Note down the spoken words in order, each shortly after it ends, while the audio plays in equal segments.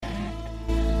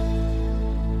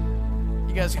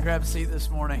guys can grab a seat this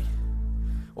morning.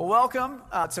 Well, welcome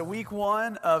to week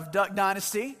one of Duck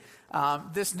Dynasty.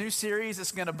 This new series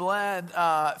is going to blend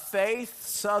faith,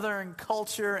 Southern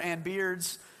culture, and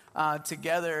beards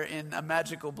together in a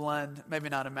magical blend. Maybe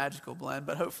not a magical blend,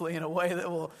 but hopefully in a way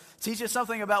that will teach us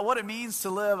something about what it means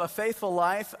to live a faithful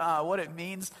life, what it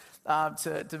means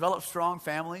to develop strong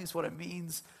families, what it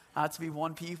means to be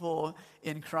one people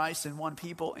in Christ and one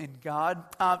people in God.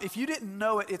 If you didn't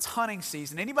know it, it's hunting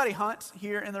season. Anybody hunt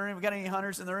here in the room? We got any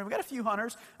hunters in the room? We got a few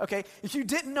hunters. Okay, if you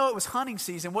didn't know it was hunting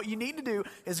season, what you need to do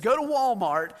is go to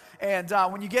Walmart, and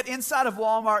when you get inside of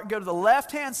Walmart, go to the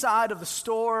left-hand side of the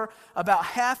store. About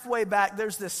halfway back,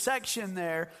 there's this section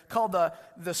there called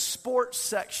the sports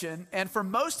section, and for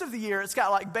most of the year, it's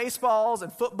got like baseballs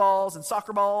and footballs and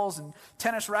soccer balls and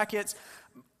tennis rackets.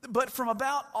 But from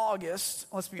about August,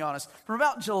 let's be honest, from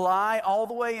about July all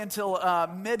the way until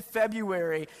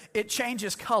mid-February, it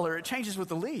changes color. It changes with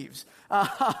the leaves.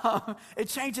 It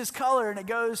changes color and it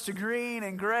goes to green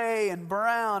and gray and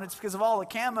brown. It's because of all the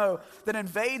camo that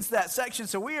invades that section.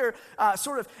 So we're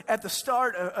sort of at the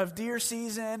start of deer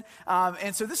season.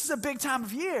 And so this is a big time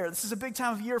of year. This is a big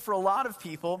time of year for a lot of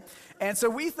people. And so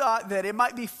we thought that it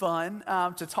might be fun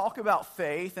to talk about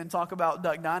faith and talk about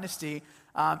Duck Dynasty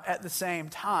at the same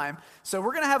time. So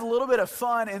we're going to have a little bit of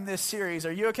fun in this series.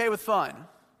 Are you okay with fun?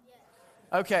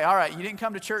 Yes. Okay, all right. You didn't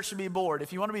come to church to be bored.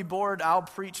 If you want to be bored, I'll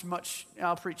preach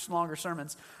longer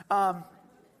sermons.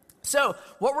 So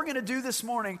what we're going to do this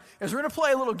morning is we're going to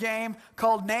play a little game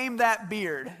called Name That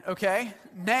Beard, okay?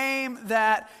 Name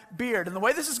That Beard. And the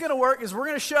way this is going to work is we're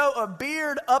going to show a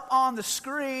beard up on the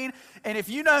screen, and if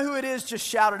you know who it is, just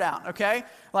shout it out, okay?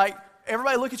 Like,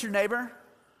 everybody look at your neighbor.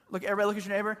 Everybody look at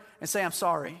your neighbor and say, I'm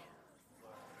sorry.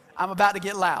 I'm about to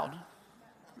get loud.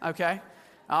 Okay?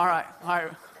 All right.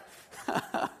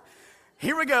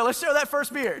 Here we go. Let's show that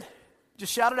first beard.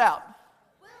 Just shout it out.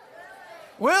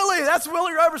 Willie. That's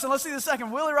Willie Robertson. Let's see the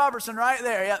second. Willie Robertson right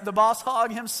there. Yeah, the boss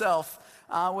hog himself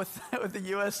with the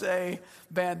USA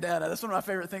bandana. That's one of my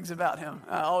favorite things about him.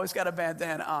 Always got a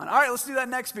bandana on. All right, let's do that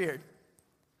next beard.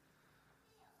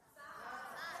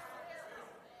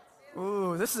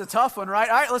 Ooh, this is a tough one, right?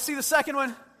 All right, let's see the second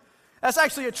one. That's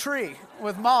actually a tree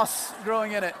with moss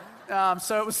growing in it.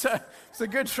 So it's a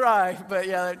good try, but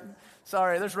yeah,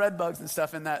 sorry, there's red bugs and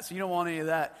stuff in that, so you don't want any of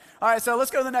that. All right, so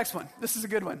let's go to the next one. This is a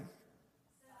good one.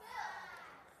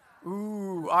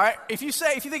 Ooh, all right. If you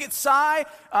think it's Cy,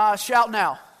 shout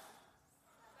now.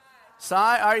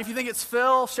 Cy. All right, if you think it's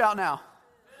Phil, shout now.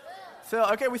 Phil.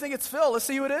 Okay, we think it's Phil. Let's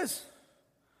see who it is.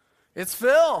 It's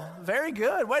Phil. Very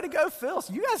good. Way to go, Phil.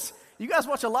 So you guys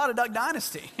watch a lot of Duck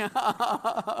Dynasty.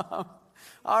 All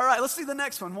right, let's see the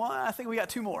next one. Well, I think we got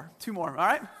two more. All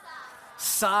right?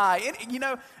 Cy. You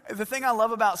know, the thing I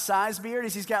love about Cy's beard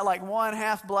is he's got like one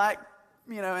half black,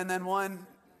 and then one.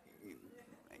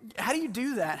 How do you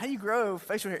do that? How do you grow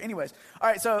facial hair? Anyways. All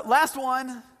right, so last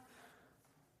one.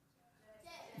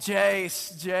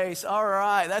 Jace. All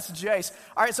right, that's Jace.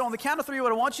 All right, so on the count of three,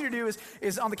 what I want you to do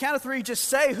is on the count of three, just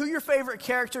say who your favorite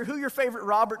character, who your favorite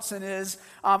Robertson is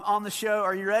on the show.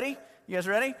 Are you ready? You guys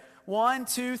ready? 1,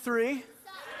 2, 3.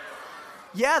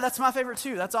 Yeah, that's my favorite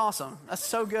too. That's awesome. That's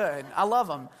so good. I love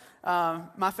him.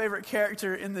 My favorite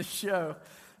character in the show.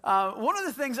 One of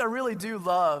the things I really do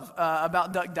love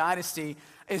about Duck Dynasty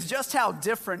is just how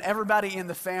different everybody in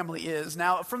the family is.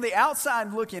 Now, from the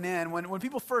outside looking in, when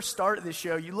people first start this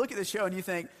show, you look at the show and you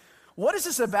think, what is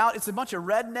this about? It's a bunch of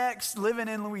rednecks living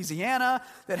in Louisiana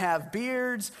that have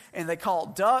beards and they call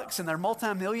ducks, and they're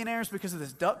multimillionaires because of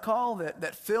this duck call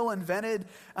that Phil invented.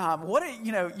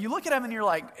 You look at them and you're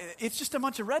like, it's just a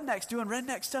bunch of rednecks doing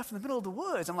redneck stuff in the middle of the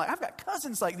woods. I'm like, I've got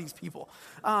cousins like these people.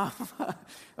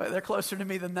 They're closer to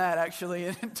me than that, actually,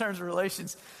 in terms of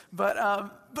relations. But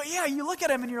yeah, you look at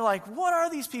them and you're like, what are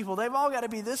these people? They've all got to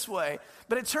be this way.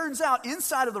 But it turns out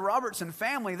inside of the Robertson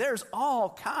family, there's all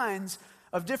kinds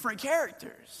of different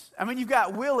characters. I mean, you've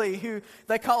got Willie, who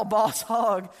they call Boss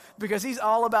Hog because he's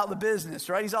all about the business,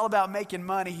 right? He's all about making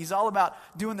money. He's all about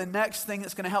doing the next thing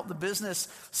that's going to help the business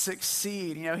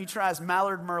succeed. He tries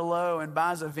Mallard Merlot and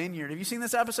buys a vineyard. Have you seen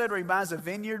this episode where he buys a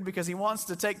vineyard because he wants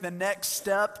to take the next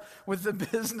step with the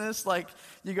business? Like,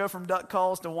 you go from duck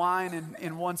calls to wine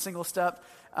in one single step.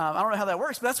 I don't know how that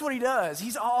works, but that's what he does.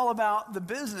 He's all about the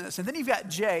business. And then you've got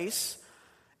Jace.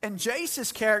 And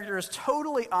Jace's character is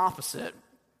totally opposite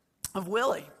of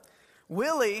Willie.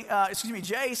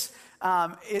 Jace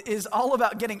is all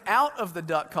about getting out of the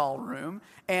duck call room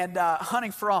and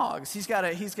hunting frogs. He's got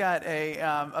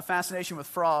a fascination with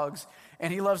frogs,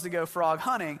 and he loves to go frog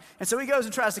hunting. And so he goes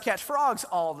and tries to catch frogs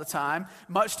all the time,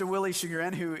 much to Willie's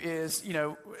chagrin, who is,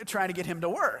 trying to get him to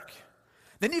work.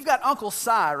 Then you've got Uncle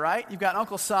Si, right? You've got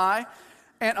Uncle Si.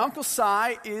 And Uncle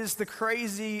Si is the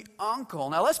crazy uncle.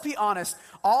 Now, let's be honest.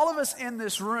 All of us in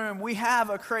this room, we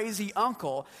have a crazy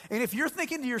uncle. And if you're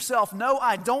thinking to yourself, no,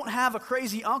 I don't have a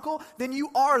crazy uncle, then you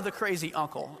are the crazy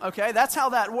uncle, okay? That's how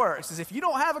that works, is if you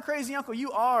don't have a crazy uncle,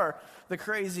 you are the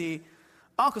crazy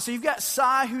uncle. So you've got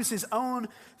Si, who's his own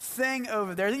thing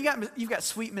over there. Then you've got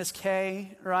sweet Miss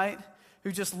Kay, right,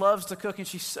 who just loves to cook, and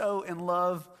she's so in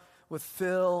love with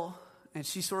Phil. And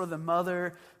she's sort of the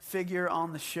mother figure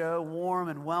on the show, warm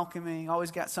and welcoming, always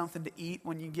got something to eat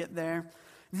when you get there.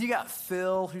 And you got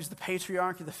Phil, who's the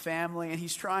patriarch of the family, and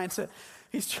he's trying to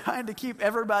keep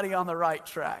everybody on the right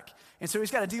track. And so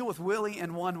he's got to deal with Willie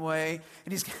in one way,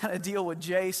 and he's got to deal with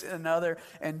Jace in another,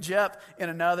 and Jep in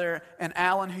another, and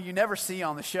Alan, who you never see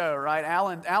on the show, right?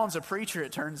 Alan's a preacher,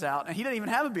 it turns out, and he doesn't even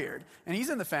have a beard, and he's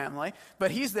in the family,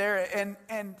 but he's there,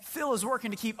 and Phil is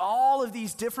working to keep all of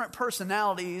these different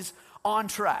personalities on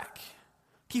track,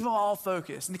 keep them all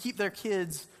focused, and to keep their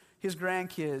kids, his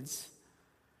grandkids,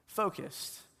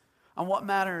 focused on what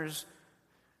matters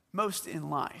most in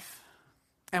life.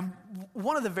 And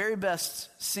one of the very best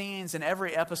scenes in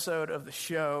every episode of the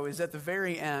show is at the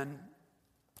very end.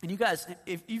 And you guys,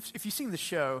 if you've seen the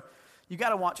show, you got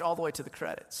to watch all the way to the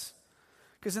credits.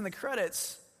 Because in the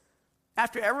credits,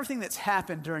 after everything that's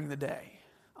happened during the day,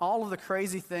 all of the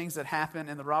crazy things that happen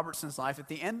in the Robertsons' life, at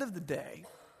the end of the day,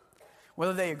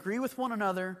 whether they agree with one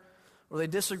another or they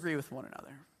disagree with one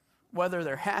another, whether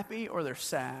they're happy or they're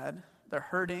sad, they're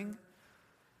hurting,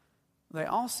 they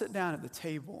all sit down at the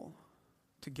table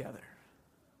together.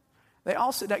 They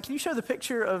all sit down. Can you show the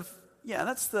picture of,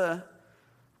 that's the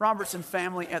Robertson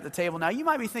family at the table. Now, you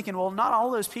might be thinking, well, not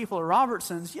all those people are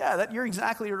Robertsons. Yeah, you're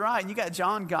exactly right. And you got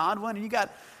John Godwin, and you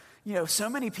got, so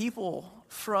many people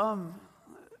from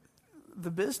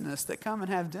the business that come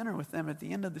and have dinner with them at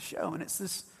the end of the show. And it's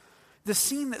this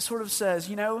scene that sort of says,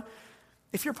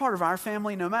 if you're part of our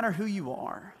family, no matter who you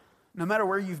are, no matter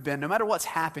where you've been, no matter what's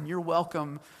happened, you're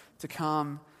welcome to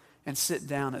come and sit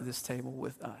down at this table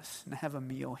with us and have a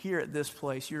meal. Here at this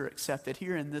place, you're accepted.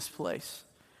 Here in this place,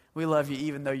 we love you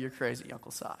even though you're crazy,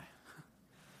 Uncle Si.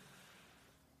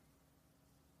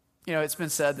 It's been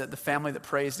said that the family that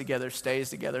prays together stays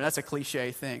together. That's a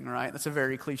cliche thing, right? That's a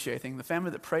very cliche thing. The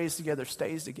family that prays together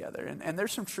stays together. And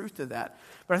there's some truth to that.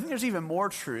 But I think there's even more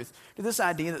truth to this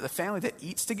idea that the family that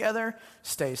eats together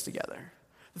stays together.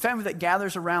 The family that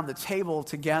gathers around the table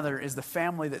together is the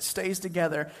family that stays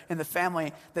together and the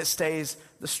family that stays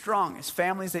the strongest.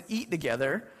 Families that eat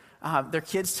together, their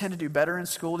kids tend to do better in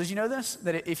school. Did you know this?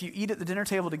 That if you eat at the dinner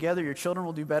table together, your children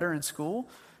will do better in school?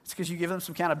 It's because you give them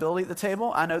some accountability at the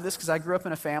table. I know this because I grew up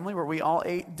in a family where we all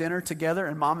ate dinner together,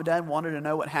 and mom and dad wanted to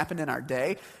know what happened in our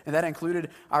day, and that included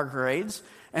our grades.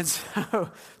 And so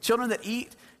children that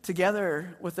eat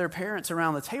together with their parents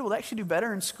around the table, they actually do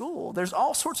better in school. There's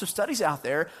all sorts of studies out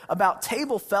there about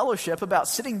table fellowship, about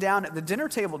sitting down at the dinner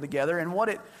table together and what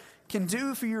it can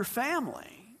do for your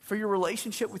family, for your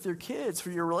relationship with your kids, for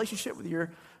your relationship with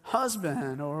your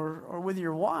husband or with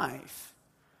your wife.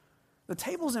 The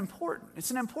table's important.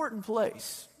 It's an important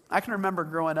place. I can remember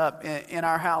growing up in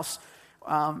our house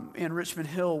in Richmond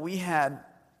Hill, we had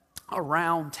a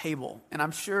round table. And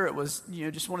I'm sure it was,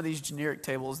 just one of these generic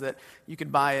tables that you could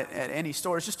buy at any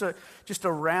store. It's just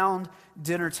a round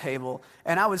dinner table.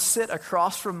 And I would sit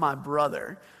across from my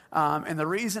brother. And the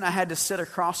reason I had to sit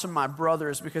across from my brother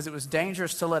is because it was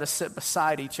dangerous to let us sit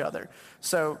beside each other.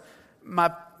 So my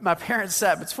parents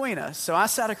sat between us. So I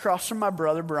sat across from my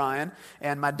brother, Brian,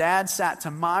 and my dad sat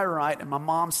to my right, and my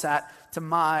mom sat to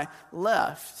my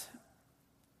left.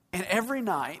 And every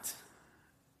night,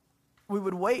 we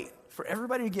would wait for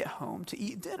everybody to get home to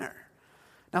eat dinner.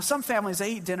 Now, some families,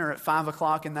 they eat dinner at 5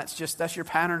 o'clock, and that's your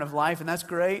pattern of life, and that's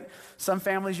great. Some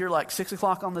families, you're like 6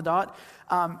 o'clock on the dot.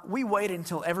 We waited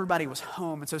until everybody was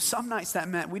home. And so some nights that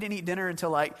meant we didn't eat dinner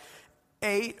until like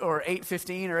 8 or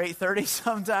 8:15 or 8:30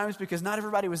 sometimes because not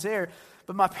everybody was there.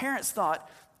 But my parents thought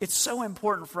it's so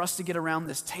important for us to get around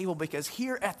this table because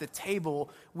here at the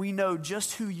table, we know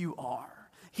just who you are.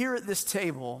 Here at this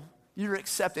table, you're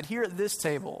accepted. Here at this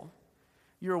table,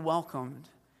 you're welcomed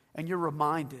and you're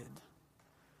reminded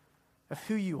of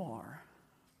who you are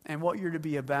and what you're to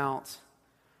be about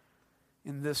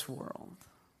in this world.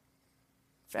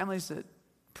 Families that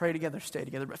pray together stay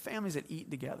together, but families that eat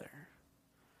together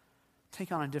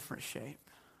take on a different shape.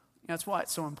 That's why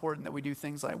it's so important that we do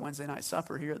things like Wednesday night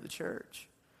supper here at the church.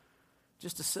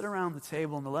 Just to sit around the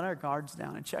table and to let our guards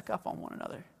down and check up on one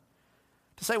another.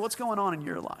 To say, what's going on in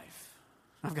your life?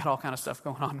 I've got all kind of stuff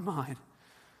going on in mine.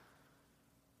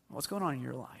 What's going on in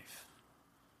your life?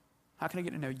 How can I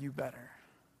get to know you better?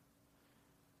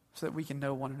 so that we can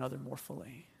know one another more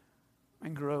fully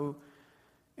and grow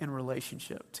in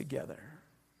relationship together.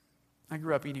 I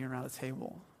grew up eating around a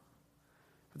table,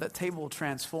 but that table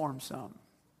transformed some.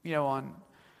 You know,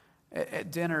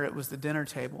 at dinner, it was the dinner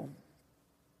table,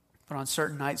 but on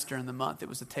certain nights during the month, it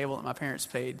was the table that my parents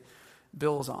paid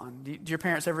bills on. Do your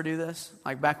parents ever do this?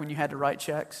 Like back when you had to write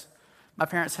checks? My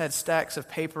parents had stacks of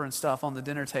paper and stuff on the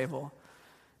dinner table,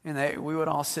 and we would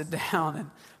all sit down,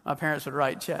 and my parents would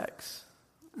write checks,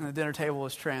 and the dinner table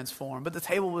was transformed. But the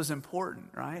table was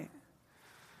important, right?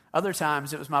 Other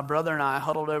times, it was my brother and I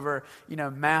huddled over,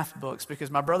 math books,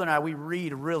 because my brother and I, we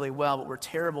read really well, but we're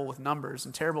terrible with numbers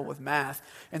and terrible with math.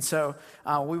 And so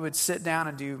we would sit down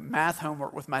and do math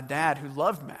homework with my dad, who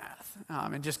loved math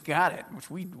and just got it, which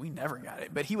we never got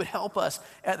it. But he would help us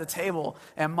at the table,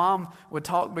 and Mom would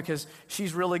talk because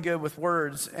she's really good with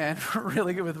words and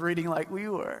really good with reading like we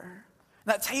were.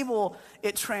 That table,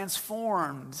 it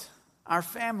transformed our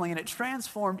family, and it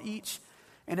transformed each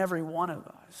and every one of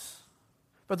us.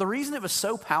 But the reason it was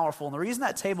so powerful and the reason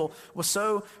that table was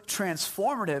so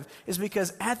transformative is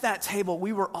because at that table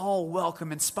we were all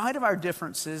welcome in spite of our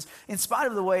differences, in spite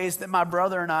of the ways that my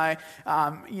brother and I,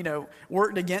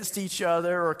 worked against each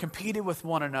other or competed with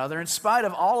one another, in spite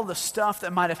of all of the stuff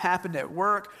that might have happened at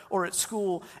work or at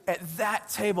school. At that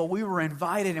table we were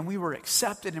invited and we were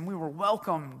accepted and we were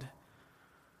welcomed.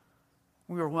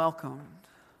 We were welcomed.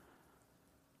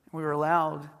 We were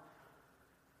allowed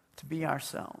to be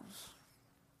ourselves.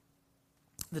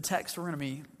 The text we're going to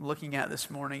be looking at this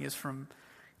morning is from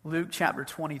Luke chapter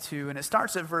 22, and it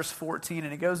starts at verse 14,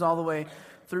 and it goes all the way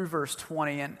through verse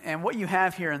 20. And what you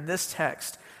have here in this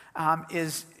text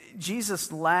is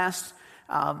Jesus' last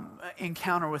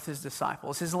encounter with his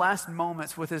disciples, his last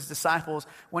moments with his disciples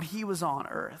when he was on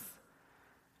earth.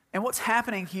 And what's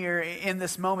happening here in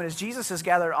this moment is Jesus has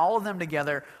gathered all of them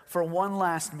together for one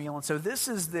last meal. And so this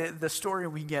is the story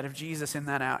we get of Jesus in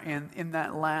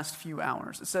that last few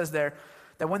hours. It says there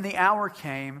that when the hour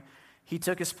came,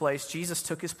 Jesus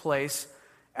took his place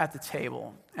at the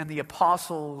table, and the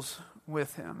apostles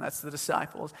with him, that's the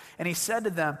disciples. And he said to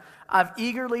them, I've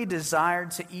eagerly desired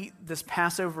to eat this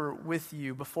Passover with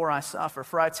you before I suffer.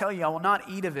 For I tell you, I will not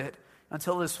eat of it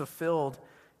until it is fulfilled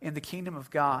in the kingdom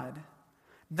of God.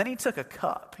 Then he took a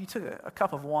cup. He took a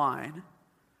cup of wine.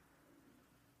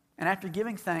 And after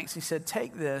giving thanks, he said,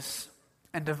 take this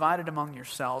and divide it among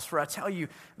yourselves. For I tell you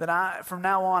that from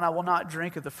now on I will not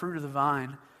drink of the fruit of the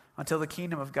vine until the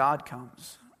kingdom of God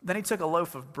comes. Then he took a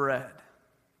loaf of bread.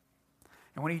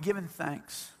 And when he had given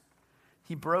thanks,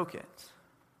 he broke it.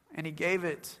 And he gave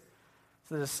it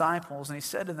to the disciples. And he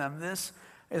said to them, this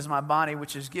is my body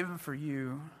which is given for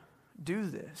you. Do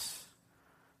this.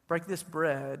 Break this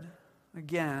bread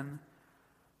again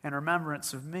in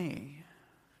remembrance of me.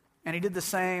 And he did the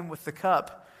same with the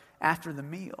cup after the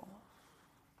meal.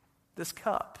 This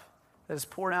cup that is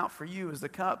poured out for you is the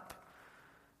cup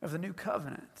of the new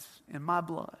covenant in my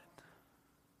blood.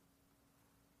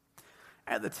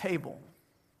 At that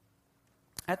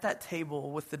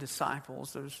table with the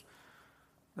disciples,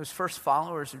 those first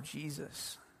followers of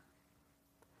Jesus,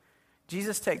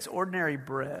 Jesus takes ordinary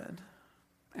bread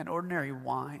and ordinary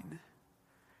wine,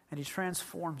 and he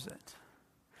transforms it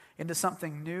into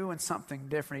something new and something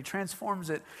different. He transforms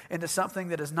it into something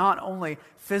that is not only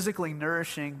physically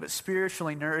nourishing, but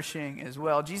spiritually nourishing as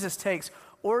well. Jesus takes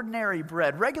ordinary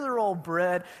bread, regular old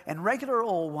bread and regular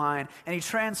old wine, and he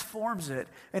transforms it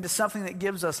into something that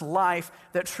gives us life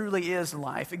that truly is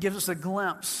life. It gives us a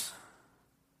glimpse.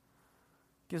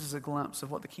 Of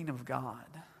what the kingdom of God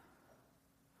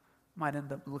might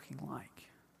end up looking like.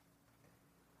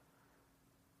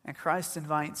 And Christ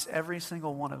invites every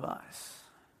single one of us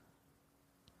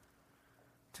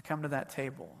to come to that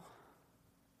table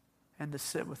and to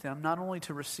sit with him, not only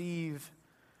to receive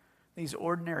these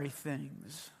ordinary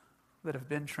things that have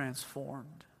been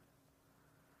transformed,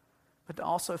 but to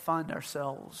also find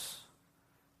ourselves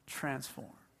transformed.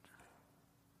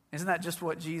 Isn't that just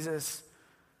what Jesus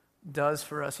does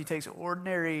for us? He takes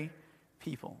ordinary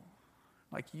people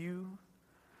like you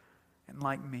and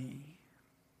like me,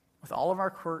 with all of our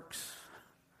quirks,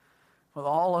 with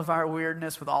all of our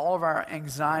weirdness, with all of our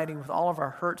anxiety, with all of our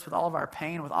hurts, with all of our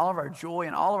pain, with all of our joy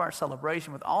and all of our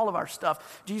celebration, with all of our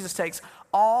stuff. Jesus takes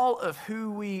all of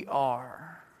who we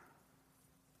are,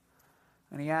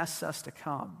 and he asks us to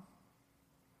come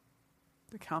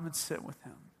and sit with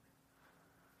him,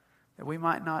 that we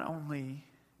might not only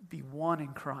be one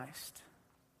in Christ,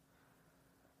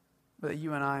 but that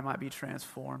you and I might be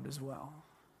transformed as well.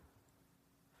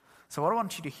 So what I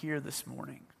want you to hear this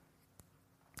morning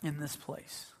in this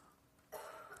place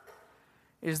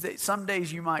is that some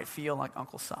days you might feel like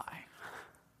Uncle Si.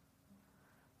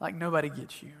 like nobody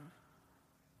gets you.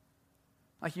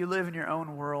 Like you live in your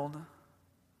own world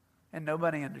and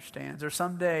nobody understands. Or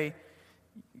someday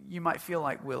you might feel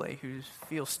like Willie, who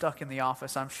feels stuck in the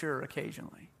office, I'm sure,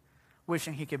 occasionally,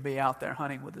 wishing he could be out there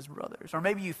hunting with his brothers. Or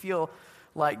maybe you feel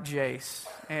like Jace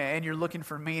and you're looking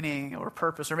for meaning or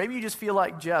purpose. Or maybe you just feel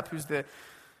like Jep, who's the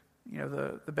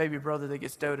baby brother that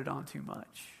gets doted on too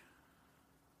much.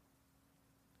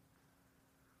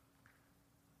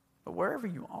 But wherever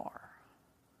you are,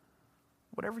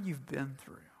 whatever you've been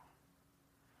through,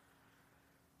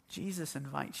 Jesus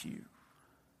invites you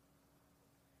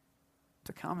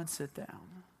to come and sit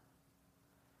down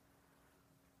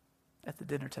at the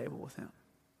dinner table with him,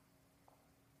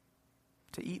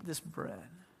 to eat this bread,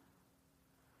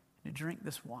 and to drink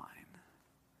this wine,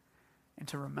 and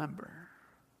to remember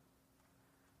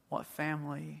what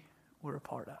family we're a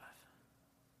part of.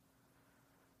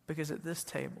 Because at this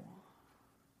table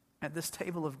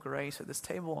of grace, at this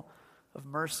table of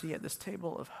mercy, at this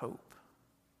table of hope,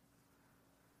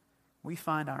 we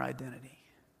find our identity,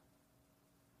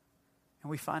 and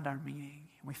we find our meaning,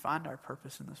 and we find our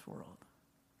purpose in this world.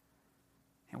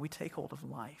 And we take hold of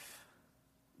life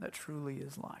that truly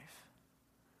is life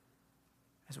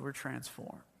as we're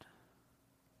transformed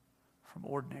from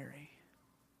ordinary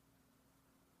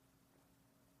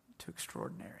to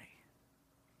extraordinary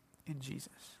in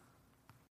Jesus.